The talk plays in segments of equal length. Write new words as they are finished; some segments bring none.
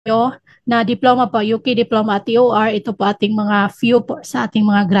nyo na diploma po, UK Diploma at TOR, ito po ating mga few po sa ating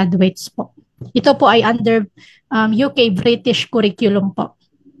mga graduates po. Ito po ay under UK British curriculum po.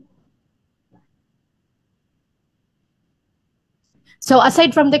 So aside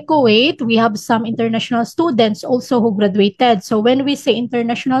from the Kuwait, we have some international students also who graduated. So when we say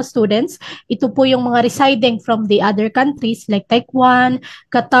international students, ito po yung mga residing from the other countries like Taiwan,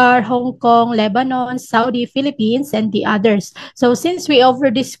 Qatar, Hong Kong, Lebanon, Saudi, Philippines, and the others. So since we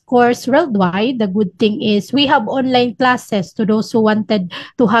offer this course worldwide, the good thing is we have online classes to those who wanted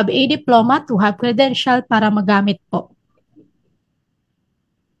to have a diploma, to have credential para magamit po.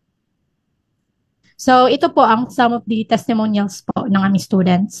 So ito po ang some of the testimonials po ng aming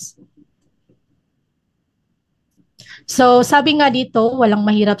students. So sabi nga dito, walang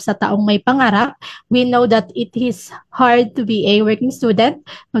mahirap sa taong may pangarap. We know that it is hard to be a working student,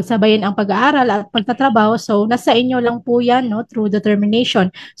 pagsabayin ang pag-aaral at pagtatrabaho. So nasa inyo lang po yan, no, through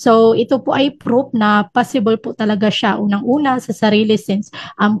determination. So ito po ay proof na possible po talaga siya unang-una sa sarili since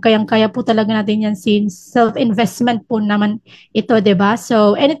kayang-kaya po talaga natin yan since self-investment po naman ito, 'di ba?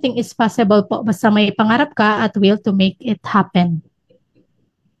 So anything is possible po basta may pangarap ka at will to make it happen.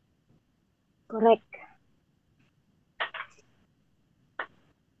 Correct.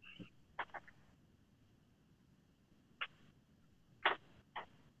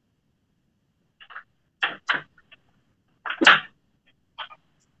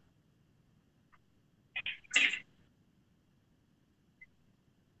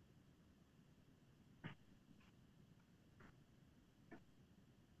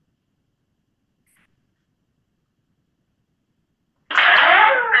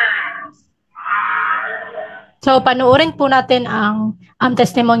 So panoorin po natin ang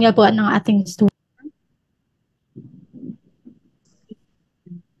testimonial po ng ating student.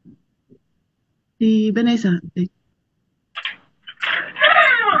 Si Vanessa.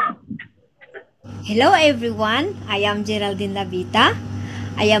 Hello everyone, I am Geraldine Lavita.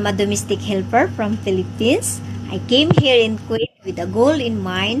 I am a domestic helper from Philippines. I came here in Kuwait with a goal in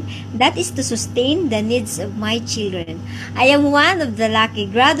mind, that is to sustain the needs of my children. I am one of the lucky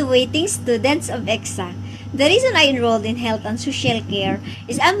graduating students of 𝐸CSA. The reason I enrolled in health and social care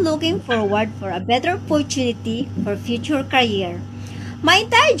is I'm looking forward for a better opportunity for future career. My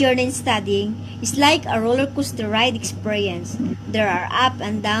entire journey in studying is like a roller coaster ride experience. There are ups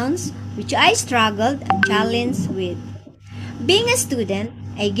and downs which I struggled and challenged with. Being a student,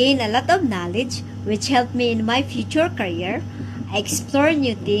 I gained a lot of knowledge which helped me in my future career. I explored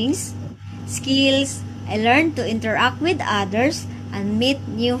new things, skills, I learned to interact with others and meet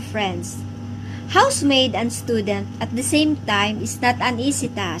new friends. Housemaid and student at the same time is not an easy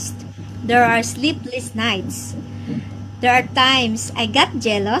task. There are sleepless nights. There are times I got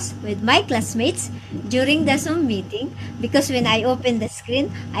jealous with my classmates during the Zoom meeting because when I opened the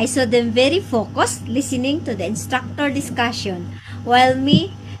screen, I saw them very focused listening to the instructor discussion, while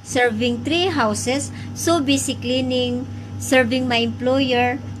me serving 3 houses, so busy cleaning, serving my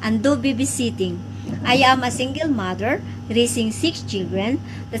employer, and do babysitting. I am a single mother raising 6 children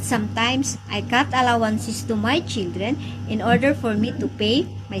that sometimes I cut allowances to my children in order for me to pay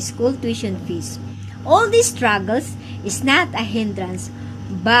my school tuition fees. All these struggles is not a hindrance,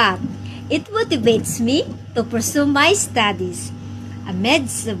 but it motivates me to pursue my studies.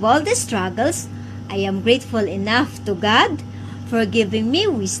 Amidst all the struggles, I am grateful enough to God for giving me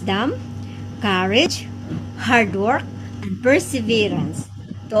wisdom, courage, hard work, and perseverance.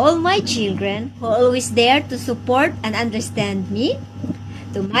 To all my children who are always there to support and understand me,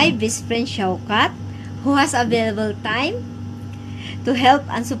 to my best friend Shaukat, who has available time to help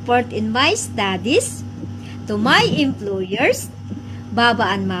and support in my studies, to my employers,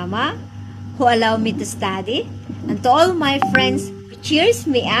 Baba and Mama, who allow me to study, and to all my friends who cheers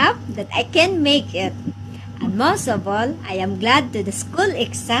me up that I can make it. And most of all, I am glad to the school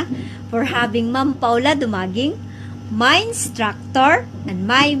𝐸CSA for having Ma'am Paula Dumaging, my instructor and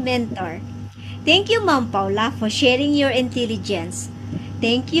my mentor. Thank you, Ma'am Paula, for sharing your intelligence.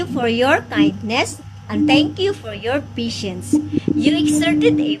 Thank you for your kindness, and thank you for your patience. You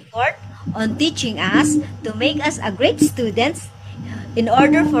exerted effort on teaching us to make us a great students in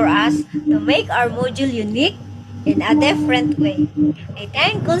order for us to make our module unique in a different way. I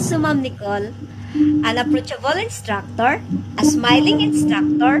thank also Ma'am Nicole, an approachable instructor, a smiling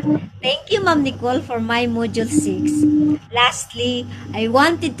instructor. Thank you, Ma'am Nicole, for my Module 6. Lastly, I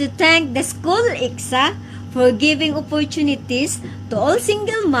wanted to thank the school 𝐸CSA for giving opportunities to all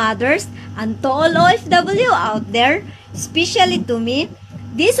single mothers and to all OFW out there, especially to me.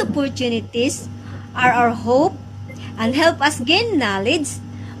 These opportunities are our hope and help us gain knowledge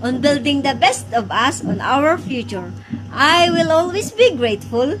on building the best of us on our future. I will always be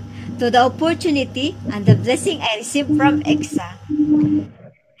grateful to the opportunity and the blessing I receive from EXA.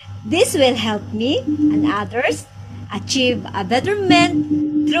 This will help me and others achieve a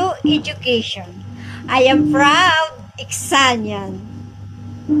betterment through education. I am proud Iksanian.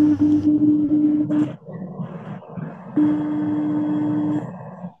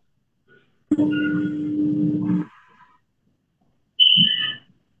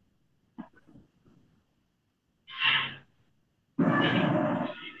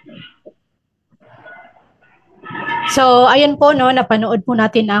 So, ayun po, no, napanood po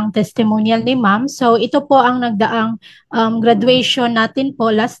natin ang testimonial ni ma'am. So, ito po ang nagdaang graduation natin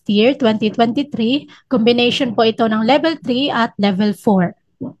po last year, 2023. Combination po ito ng level 3 at level 4.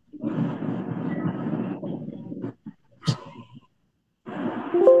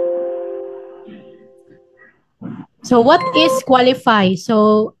 So what is qualify?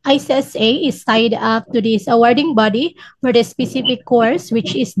 So ICSA is tied up to this awarding body for the specific course,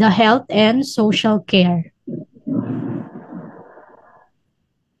 which is the health and social care.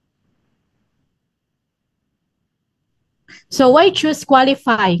 So why choose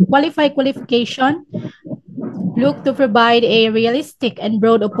qualify? Qualification look to provide a realistic and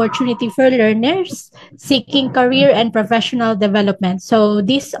broad opportunity for learners seeking career and professional development. So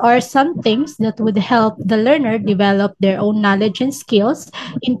these are some things that would help the learner develop their own knowledge and skills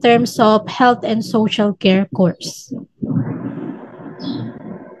in terms of health and social care course.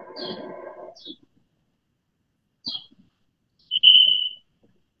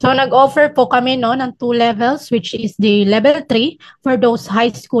 So nag-offer po kami no ng 2 levels, which is the level 3 for those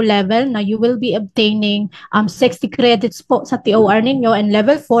high school level na you will be obtaining 60 credits po sa TOR ninyo, and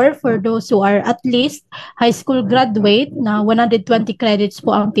level 4 for those who are at least high school graduate na 120 credits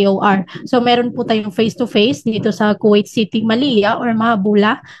po ang TOR. So meron po tayong face-to-face dito sa Kuwait City, Murdiyya or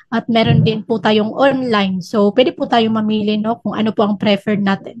Mahabula, at meron din po tayong online. So pwede po tayong mamili no kung ano po ang preferred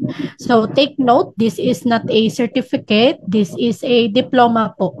natin. So take note, this is not a certificate, this is a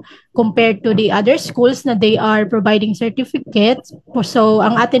diploma po, compared to the other schools na they are providing certificates. So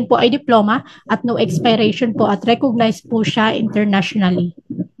ang atin po ay diploma at no expiration po at recognized po siya internationally.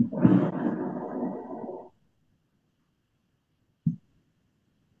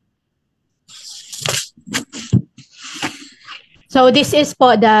 So this is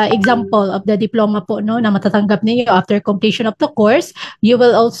po the example of the diploma po no na matatanggap ninyo after completion of the course. You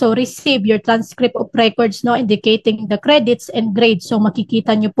will also receive your transcript of records no indicating the credits and grades. So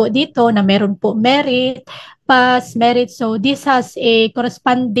makikita nyo po dito na meron po merit, pass, merit. So this has a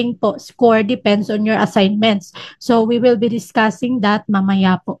corresponding po score, depends on your assignments. So we will be discussing that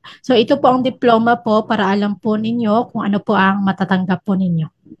mamaya po. So ito po ang diploma po para alam po ninyo kung ano po ang matatanggap po ninyo.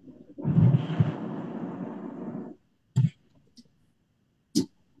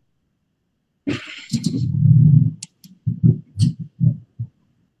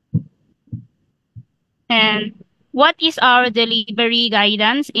 And what is our delivery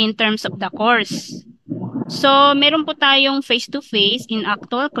guidance in terms of the course? So, meron po tayong face-to-face in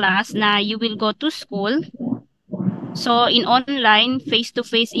actual class na you will go to school. So, in online,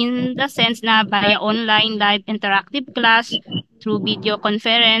 face-to-face in the sense na via online live interactive class through video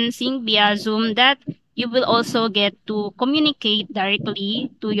conferencing via Zoom, that you will also get to communicate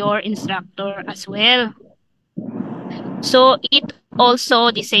directly to your instructor as well. So, it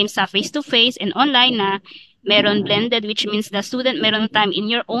also the same sa face-to-face and online na meron blended, which means the student meron time in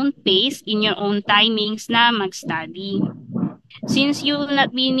your own pace, in your own timings na mag-study. Since you will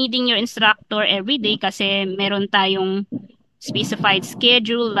not be needing your instructor every day kasi meron tayong specified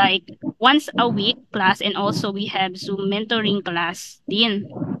schedule like once a week class, and also we have Zoom mentoring class din.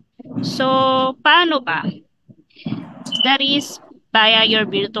 So, paano ba? That is via your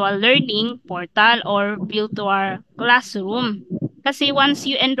virtual learning portal or virtual classroom. Kasi once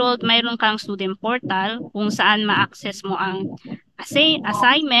you enrolled, mayroon kang student portal kung saan ma-access mo ang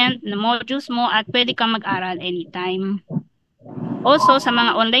assignment, na modules mo, at pwede kang mag-aral anytime. Also, sa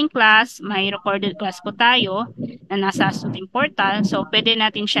mga online class, may recorded class po tayo na nasa student portal. So, pwede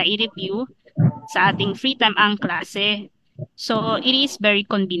natin siya i-review sa ating free time ang klase. So, it is very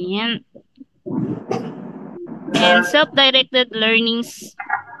convenient. And self-directed learnings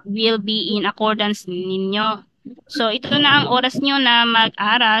will be in accordance ninyo. So, ito na ang oras nyo na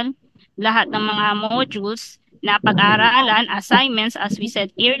mag-aral. Lahat ng mga modules na pag-aaralan, assignments, as we said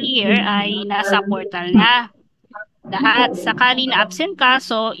earlier, ay nasa portal na. Lahat, sakali na absent ka,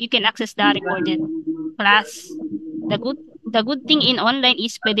 so you can access the recorded class. The good thing in online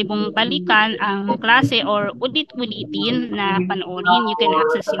is pwede mong balikan ang klase or ulit-ulitin na panoorin. You can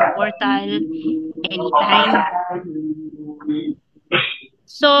access yung portal anytime.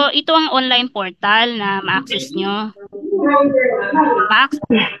 So, ito ang online portal na ma-access nyo. Max.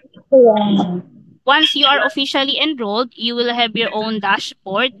 Once you are officially enrolled, you will have your own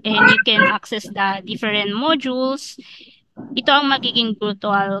dashboard and you can access the different modules. Ito ang magiging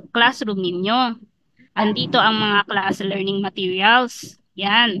virtual classroom ninyo. Andito ang mga class learning materials.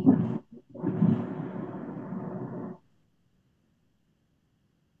 Yan.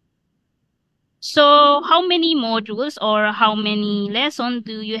 So, how many modules or how many lessons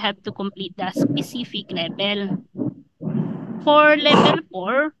do you have to complete the specific level? For level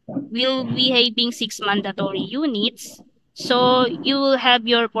 4, we'll be having 6 mandatory units. So, you will have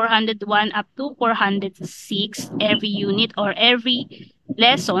your 401 up to 406. Every unit or every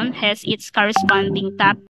lesson has its corresponding topic.